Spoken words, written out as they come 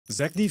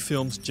Zack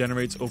Films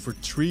generates over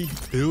 3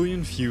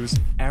 billion views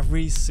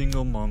every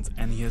single month,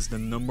 and he has the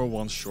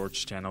 #1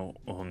 shorts channel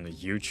on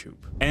YouTube.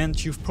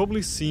 And you've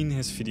probably seen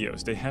his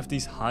videos. They have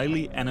these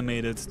highly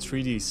animated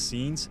 3D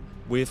scenes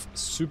with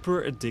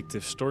super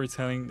addictive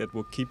storytelling that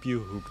will keep you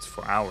hooked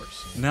for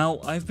hours. Now,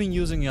 I've been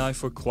using AI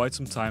for quite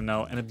some time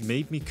now, and it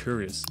made me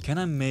curious. Can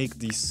I make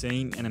these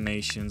same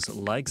animations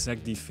like Zack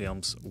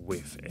Films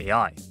with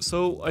AI?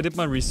 So I did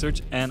my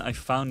research and I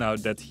found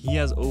out that he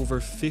has over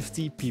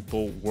 50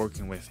 people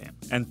working with him,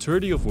 and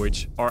 30 of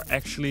which are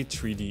actually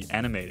 3D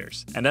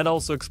animators. And that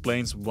also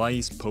explains why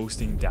he's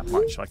posting that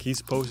much. Like,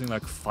 he's posting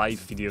like 5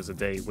 videos a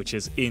day, which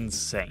is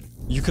insane.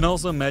 You can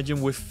also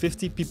imagine, with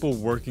 50 people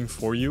working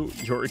for you,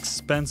 your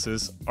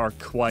expenses are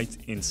quite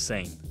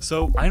insane.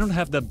 So I don't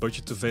have that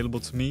budget available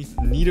to me,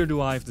 neither do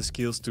I have the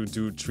skills to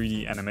do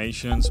 3D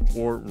animations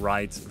or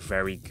write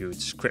very good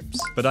scripts.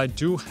 But I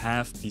do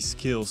have the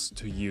skills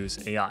to use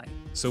AI.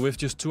 So with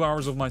just 2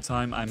 hours of my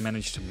time, I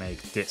managed to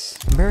make this.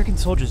 American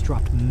soldiers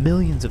dropped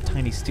millions of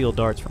tiny steel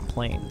darts from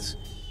planes.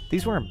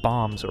 These weren't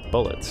bombs or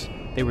bullets.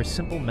 They were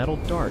simple metal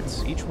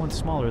darts, each one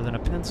smaller than a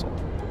pencil.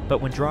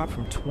 But when dropped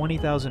from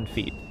 20,000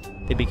 feet,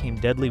 they became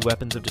deadly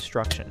weapons of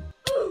destruction.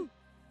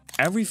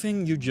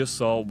 Everything you just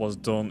saw was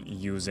done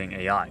using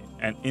AI,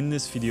 and in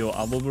this video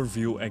I will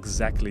review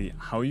exactly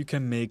how you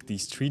can make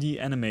these 3D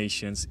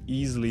animations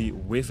easily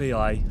with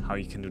AI, how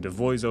you can do the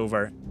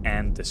voiceover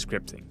and the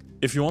scripting.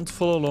 If you want to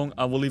follow along,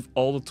 I will leave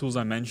all the tools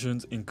I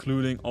mentioned,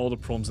 including all the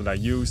prompts that I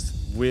used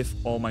with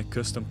all my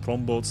custom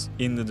prompt bots,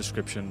 in the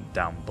description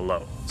down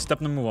below. Step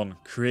number 1,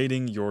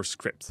 creating your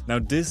script. Now,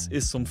 this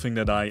is something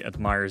that I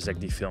admire Zack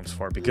Films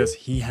for, because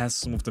he has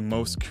some of the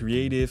most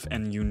creative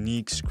and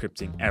unique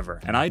scripting ever.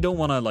 And I don't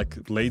want to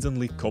like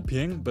blatantly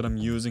copying, but I'm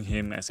using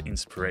him as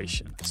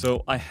inspiration.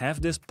 So I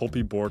have this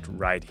Poppy board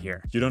right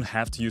here. You don't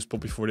have to use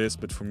Poppy for this,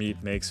 but for me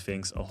it makes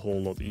things a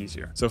whole lot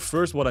easier. So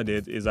first what I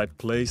did is I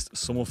placed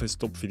some of his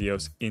top videos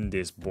in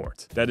this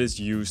board that is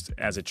used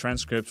as a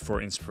transcript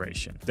for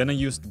inspiration. Then I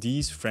used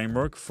these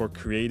framework for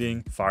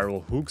creating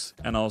viral hooks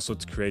and also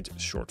to create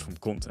short form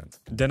content.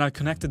 Then I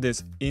connected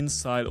this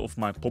inside of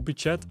my Poppy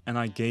chat and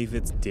I gave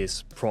it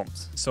this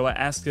prompt. So I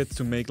asked it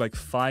to make like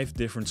 5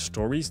 different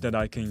stories that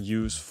I can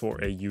use for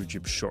a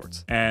YouTube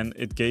short, and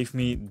it gave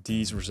me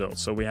these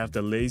results. So we have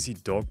the lazy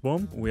dog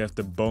bomb, we have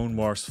the bone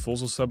wars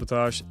fossil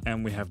sabotage,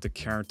 and we have the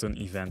keratin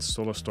event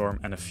solar storm,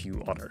 and a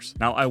few others.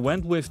 Now I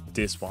went with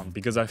this one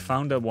because I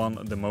found that one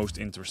the most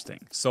interesting.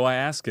 So I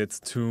asked it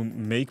to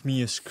make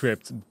me a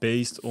script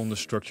based on the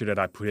structure that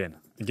I put in.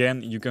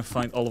 Again, you can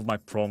find all of my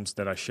prompts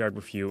that I shared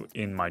with you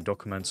in my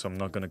document, so I'm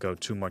not going to go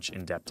too much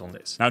in depth on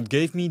this. Now, it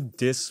gave me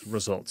this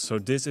result. So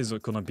this is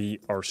going to be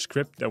our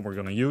script that we're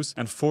going to use.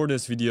 And for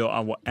this video, I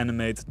will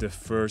animate the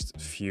first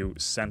few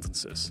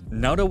sentences.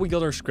 Now that we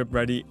got our script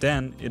ready,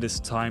 then it is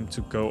time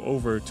to go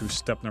over to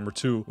step number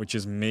 2, which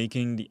is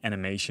making the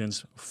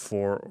animations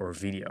for our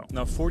video.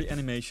 Now, for the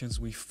animations,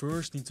 we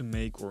first need to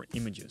make our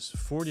images.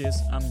 For this,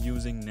 I'm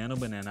using Nano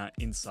Banana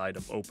inside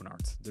of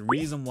OpenArt. The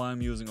reason why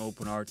I'm using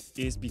OpenArt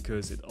is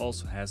because it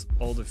also has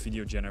all the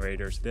video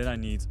generators that I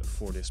need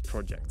for this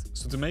project.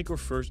 So to make our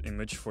first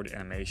image for the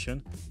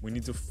animation, we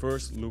need to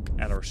first look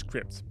at our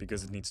script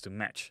because it needs to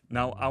match.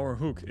 Now, our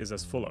hook is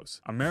as follows.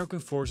 American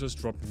forces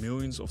dropped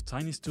millions of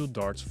tiny steel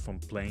darts from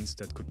planes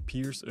that could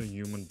pierce a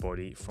human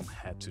body from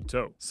head to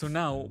toe. So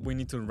now we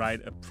need to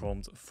write a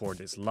prompt for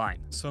this line.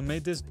 So I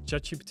made this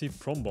ChatGPT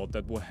prompt bot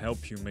that will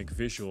help you make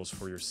visuals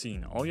for your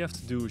scene. All you have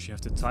to do is you have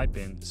to type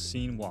in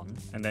scene 1,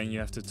 and then you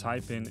have to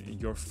type in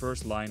your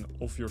first line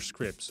of your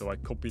script. So I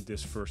copied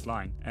this first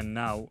line, and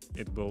now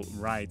it will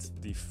write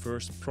the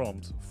first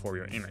prompt for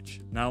your image.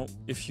 Now,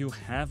 if you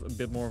have a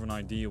bit more of an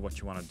idea what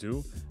you want to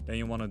do, then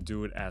you want to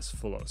do it as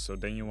follows. So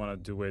then you want to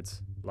do it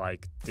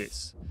like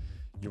this.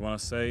 You want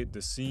to say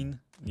the scene,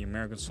 the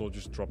American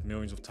soldiers drop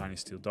millions of tiny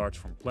steel darts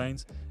from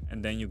planes,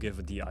 and then you give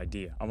it the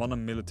idea. I want a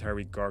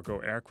military cargo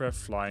aircraft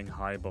flying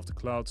high above the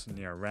clouds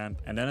near a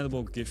ramp, and then it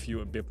will give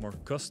you a bit more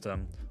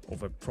custom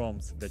of a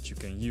prompt that you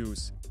can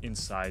use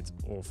inside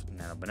of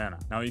Nano Banana.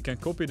 Now you can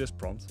copy this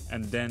prompt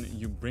and then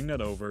you bring that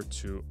over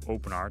to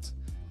OpenArt,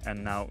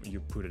 and now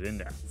you put it in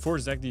there. For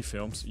Zack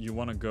Films, you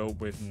want to go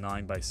with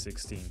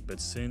 9:16, but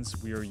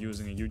since we are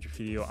using a YouTube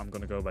video, I'm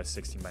going to go by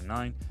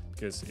 16:9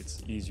 because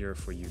it's easier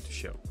for you to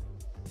show.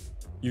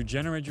 You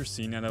generate your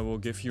scene and it will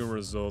give you a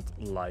result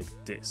like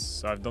this.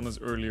 So I've done this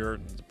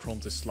earlier, the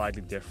prompt is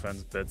slightly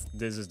different, but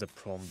this is the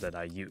prompt that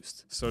I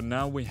used. So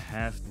now we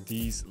have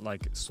these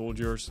like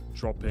soldiers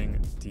dropping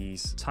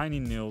these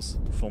tiny nails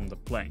from the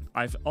plane.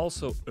 I've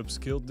also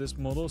upscaled this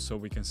model so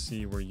we can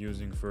see we're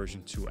using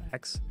version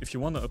 2x. If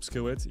you want to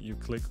upscale it, you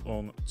click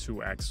on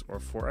 2x or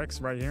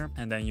 4x right here,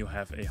 and then you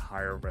have a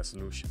higher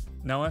resolution.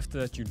 Now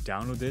after that, you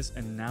download this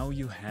and now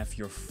you have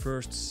your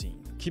first scene.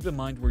 Keep in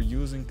mind we're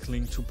using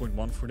Kling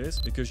 2.1 for this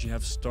because you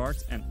have start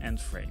and end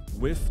frame.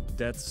 With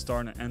that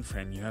start and end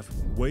frame, you have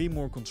way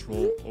more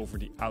control over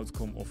the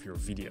outcome of your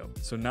video.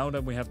 So now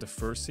that we have the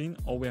first scene,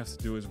 all we have to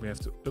do is we have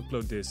to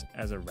upload this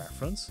as a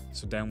reference.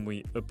 So then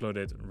we upload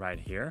it right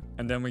here,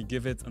 and then we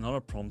give it another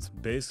prompt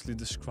basically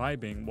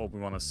describing what we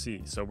want to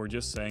see. So we're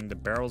just saying the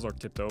barrels are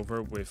tipped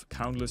over with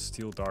countless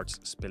steel darts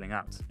spilling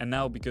out. And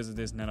now because it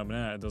is Nano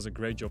Banana, it does a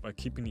great job at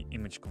keeping the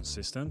image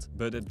consistent,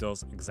 but it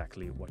does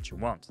exactly what you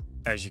want.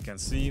 As you can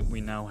see,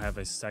 we now have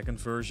a second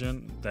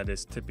version that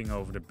is tipping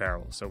over the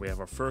barrel. So we have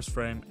our first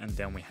frame and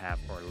then we have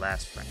our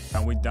last frame.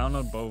 Now we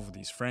download both of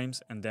these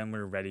frames and then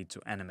we're ready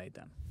to animate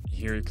them.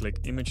 Here you click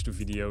image to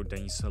video,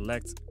 then you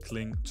select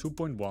Kling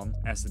 2.1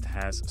 as it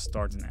has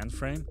start and end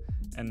frame.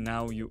 And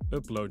now you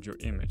upload your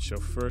image. So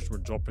first we're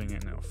dropping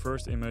in our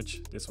first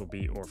image. This will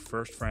be our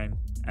first frame.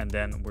 And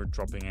then we're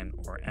dropping in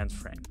our end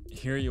frame.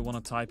 Here you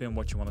want to type in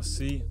what you want to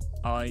see.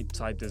 I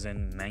type this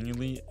in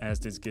manually as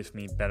this gives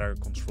me better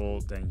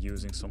control than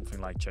using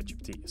something like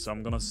ChatGPT. So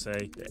I'm going to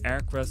say the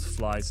aircraft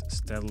flies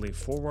steadily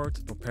forward,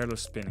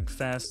 propellers spinning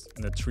fast,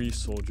 and the 3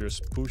 soldiers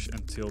push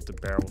and tilt the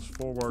barrels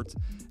forward,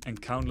 and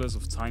countless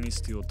of tiny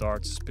steel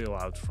darts spill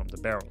out from the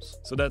barrels.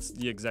 So that's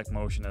the exact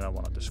motion that I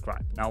want to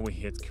describe. Now we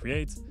hit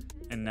create.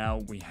 And now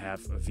we have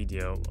a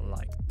video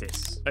like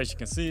this. As you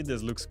can see,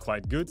 this looks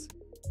quite good.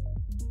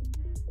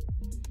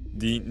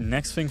 The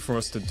next thing for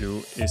us to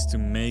do is to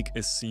make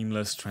a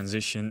seamless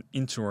transition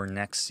into our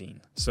next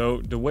scene.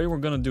 So the way we're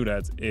gonna do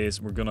that is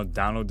we're gonna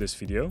download this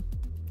video.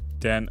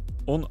 Then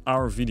on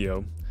our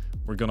video,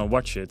 we're gonna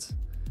watch it.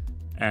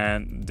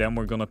 And then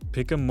we're gonna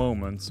pick a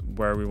moment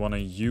where we wanna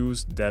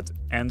use that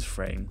end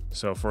frame.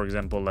 So for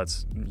example,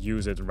 let's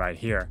use it right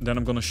here. Then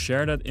I'm gonna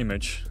share that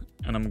image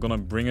and I'm gonna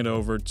bring it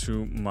over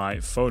to my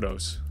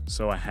photos.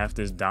 So I have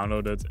this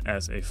downloaded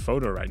as a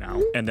photo right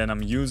now. And then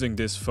I'm using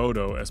this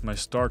photo as my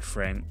start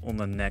frame on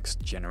the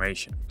next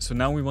generation. So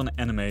now we wanna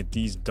animate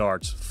these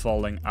darts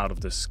falling out of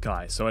the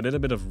sky. So I did a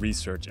bit of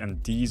research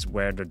and these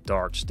were the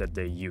darts that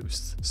they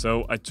used.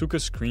 So I took a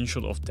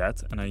screenshot of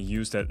that and I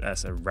used that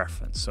as a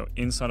reference. So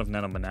inside of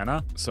Nano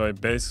Banana, so I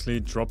basically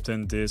dropped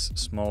in this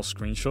small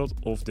screenshot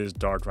of this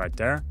dart right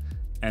there.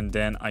 And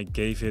then I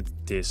gave it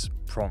this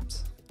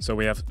prompt. So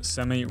we have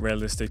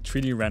semi-realistic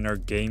 3D render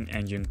game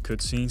engine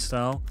cutscene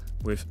style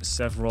with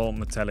several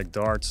metallic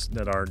darts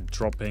that are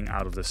dropping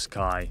out of the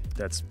sky.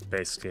 That's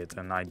basically it,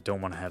 and I don't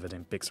want to have it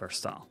in Pixar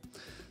style.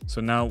 So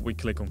now we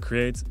click on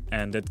create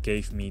and that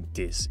gave me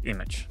this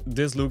image.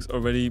 This looks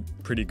already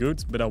pretty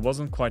good, but I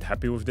wasn't quite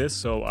happy with this.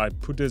 So I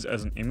put this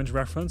as an image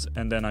reference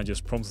and then I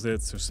just prompted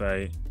it to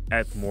say,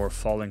 add more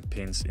falling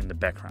pins in the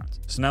background.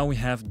 So now we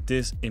have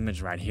this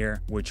image right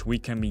here, which we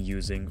can be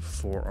using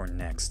for our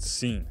next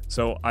scene.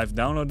 So I've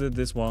downloaded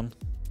this one.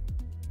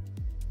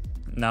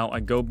 Now I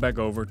go back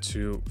over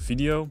to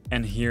video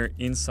and here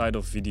inside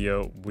of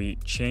video we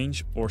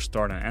change or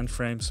start and end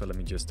frame. So let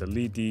me just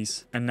delete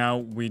these. And now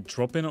we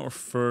drop in our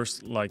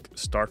first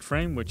start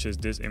frame, which is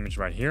this image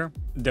right here.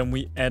 Then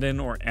we add in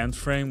our end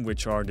frame,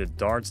 which are the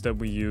darts that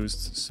we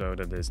used. So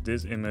that is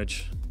this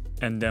image.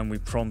 And then we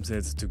prompt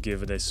it to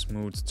give it a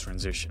smooth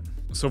transition.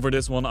 So for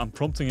this one, I'm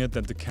prompting it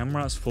that the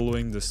camera is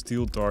following the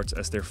steel darts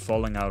as they're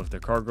falling out of the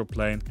cargo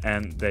plane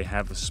and they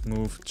have a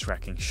smooth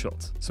tracking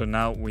shot. So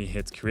now we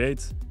hit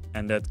create.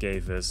 And that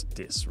gave us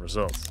this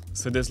result.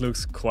 So this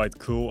looks quite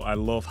cool. I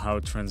love how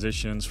it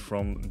transitions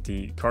from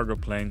the cargo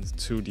plane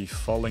to the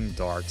falling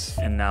darts.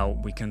 And now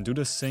we can do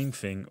the same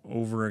thing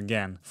over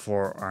again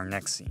for our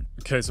next scene.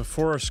 Okay, so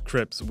for our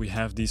script, we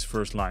have these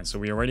first lines. So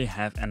we already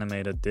have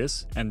animated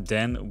this and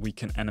then we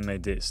can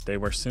animate this. They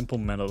were simple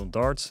metal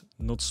darts,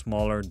 not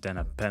smaller than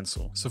a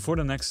pencil. So for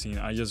the next scene,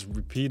 I just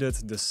repeated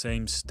the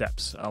same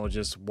steps. I will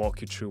just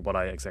walk you through what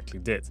I exactly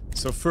did.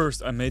 So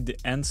first I made the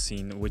end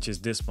scene, which is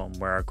this one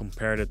where I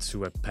compared it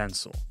to a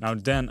pencil. Now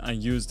then I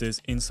used this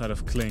inside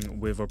of Kling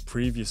with a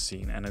previous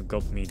scene and it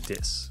got me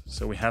this.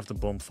 So we have the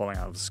bomb falling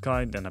out of the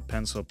sky, then a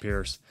pencil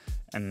appears,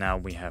 and now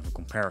we have a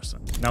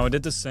comparison. Now I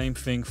did the same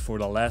thing for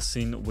the last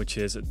scene, which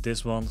is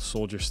this one,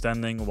 soldiers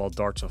standing while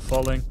darts are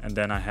falling, and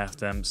then I have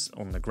them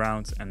on the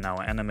ground and now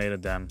I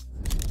animated them,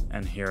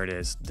 and here it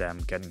is,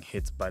 them getting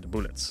hit by the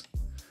bullets.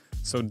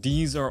 So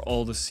these are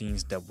all the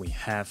scenes that we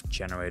have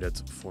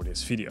generated for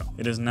this video.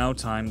 It is now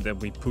time that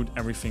we put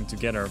everything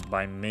together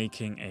by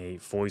making a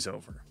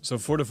voiceover. So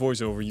for the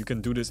voiceover, you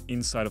can do this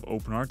inside of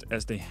OpenArt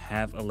as they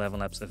have 11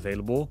 Labs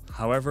available.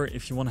 However,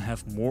 if you want to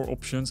have more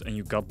options and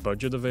you got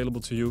budget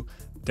available to you,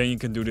 then you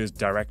can do this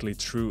directly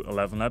through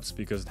 11 Labs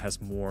because it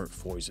has more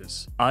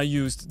voices. I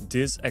used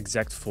this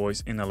exact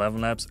voice in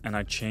 11 Labs and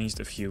I changed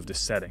a few of the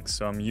settings.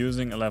 So I'm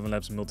using 11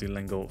 Labs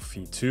Multilingual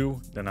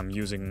V2, then I'm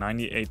using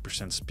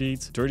 98% speed,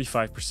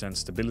 35%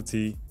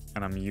 stability,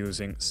 and I'm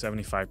using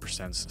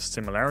 75%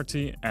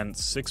 similarity and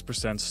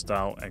 6%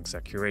 style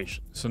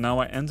exaggeration. So now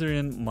I enter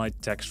in my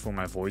text for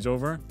my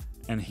voiceover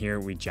and here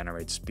we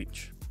generate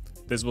speech.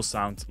 This will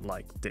sound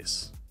like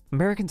this.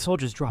 American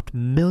soldiers dropped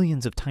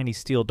millions of tiny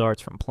steel darts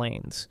from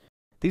planes.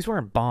 These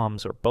weren't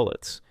bombs or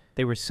bullets.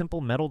 They were simple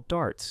metal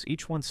darts,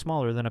 each one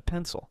smaller than a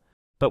pencil.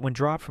 But when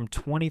dropped from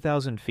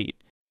 20,000 feet,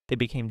 they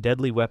became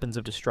deadly weapons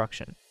of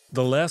destruction.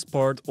 The last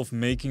part of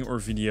making our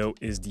video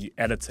is the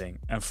editing,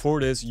 and for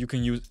this you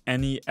can use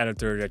any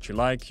editor that you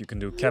like. You can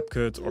do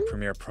CapCut or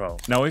Premiere Pro.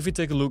 Now if we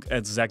take a look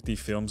at Zack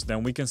films,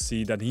 then we can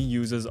see that he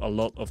uses a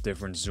lot of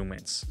different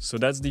zoom-ins. So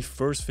that's the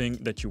first thing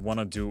that you want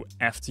to do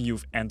after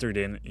you've entered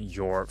in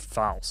your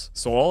files.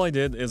 So all I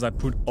did is I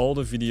put all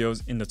the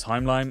videos in the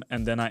timeline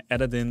and then I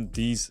added in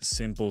these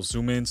simple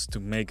zoom-ins to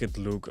make it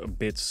look a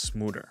bit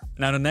smoother.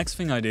 Now the next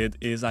thing I did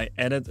is I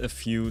added a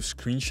few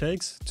screen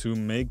shakes to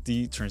make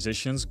the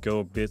transitions go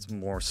a bit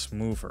more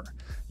smoother.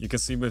 You can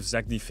see with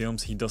Zack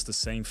films he does the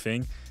same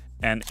thing,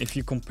 and if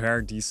you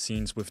compare these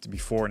scenes with the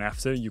before and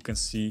after, you can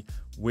see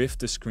with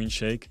the screen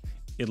shake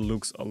it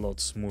looks a lot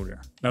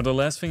smoother. Now the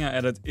last thing I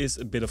added is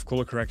a bit of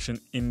color correction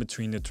in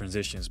between the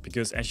transitions,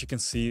 because as you can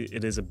see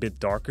it is a bit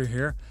darker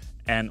here,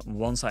 and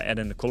once I add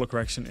in the color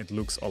correction it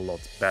looks a lot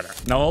better.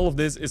 Now all of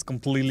this is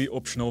completely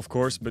optional of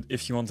course, but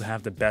if you want to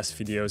have the best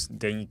videos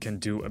then you can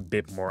do a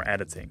bit more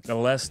editing. The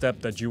last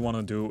step that you want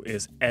to do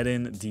is add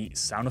in the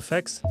sound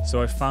effects.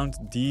 So I found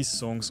these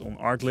songs on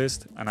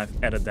Artlist and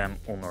I've added them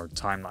on our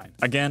timeline.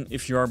 Again,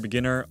 if you are a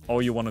beginner,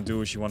 all you want to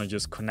do is you want to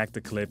just connect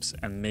the clips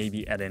and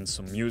maybe add in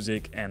some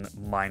music and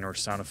minor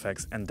sound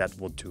effects, and that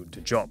will do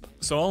the job.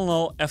 So all in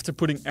all, after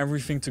putting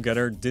everything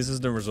together, this is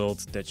the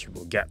result that you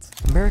will get.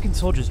 American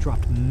soldiers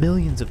dropped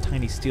millions of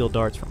tiny steel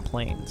darts from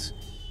planes.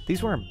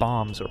 These weren't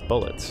bombs or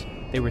bullets.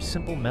 They were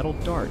simple metal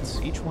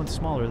darts, each one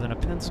smaller than a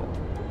pencil.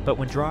 But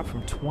when dropped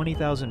from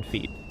 20,000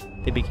 feet,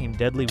 they became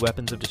deadly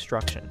weapons of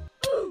destruction.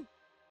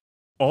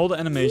 All the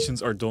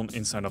animations are done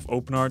inside of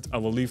OpenArt. I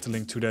will leave the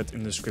link to that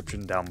in the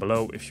description down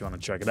below if you want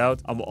to check it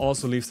out. I will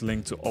also leave the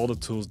link to all the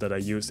tools that I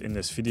used in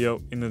this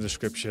video in the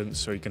description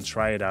so you can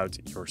try it out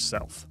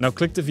yourself. Now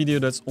click the video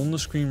that's on the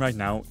screen right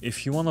now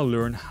if you want to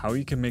learn how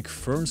you can make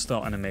fern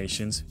style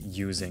animations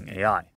using AI.